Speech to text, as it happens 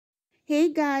Hey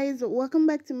guys, welcome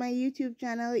back to my YouTube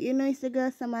channel. You know it's the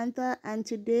girl Samantha, and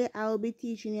today I'll be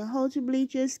teaching you how to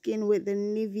bleach your skin with the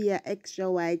Nivea Extra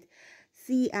White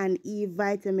C and E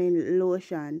Vitamin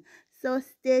Lotion. So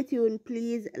stay tuned,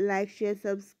 please like, share,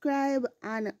 subscribe,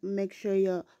 and make sure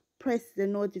you press the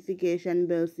notification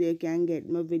bell so you can get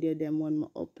my video them when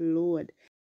I upload.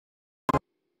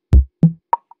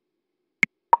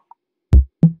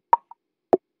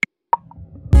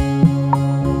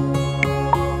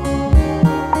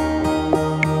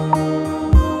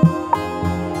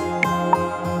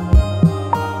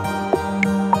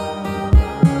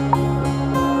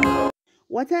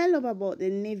 What I love about the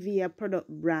Nivea product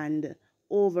brand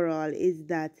overall is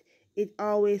that it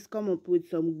always come up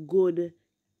with some good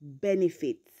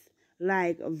benefits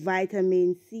like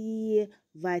vitamin C,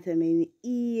 vitamin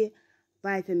E,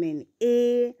 vitamin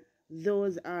A.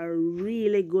 Those are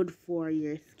really good for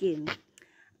your skin.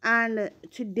 And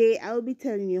today I'll be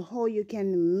telling you how you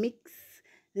can mix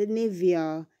the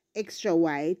Nivea Extra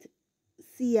White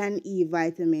C and E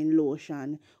vitamin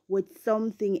lotion with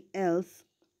something else.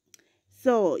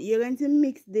 So you're going to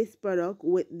mix this product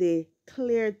with the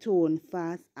Cleartone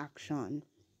Fast Action.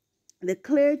 The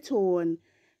Cleartone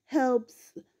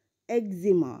helps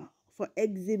eczema, for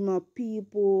eczema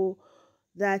people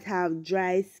that have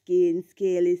dry skin,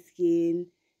 scaly skin,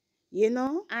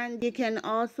 and you can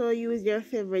also use your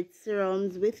favorite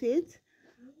serums with it,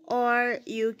 or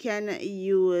you can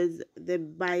use the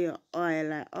bio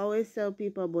oil. I always tell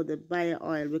people about the bio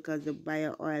oil because the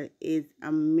bio oil is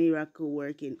a miracle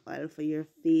working oil for your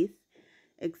face,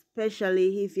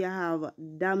 especially if you have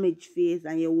damaged face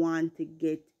and you want to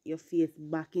get your face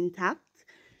back intact.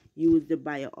 Use the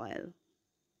bio oil.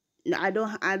 No, I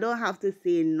don't have to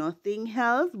say nothing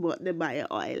else but the bio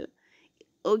oil.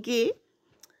 Okay?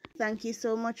 Thank you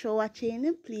so much for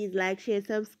watching. Please like, share,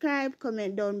 subscribe,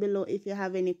 comment down below if you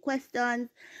have any questions.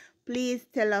 Please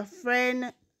tell a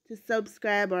friend to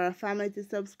subscribe or a family to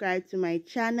subscribe to my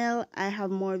channel. I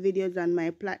have more videos on my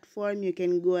platform. You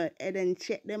can go ahead and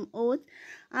check them out.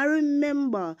 And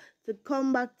remember to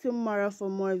come back tomorrow for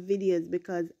more videos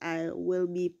because I will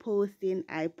be posting.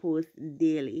 I post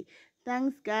daily.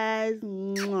 Thanks guys.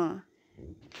 Mwah.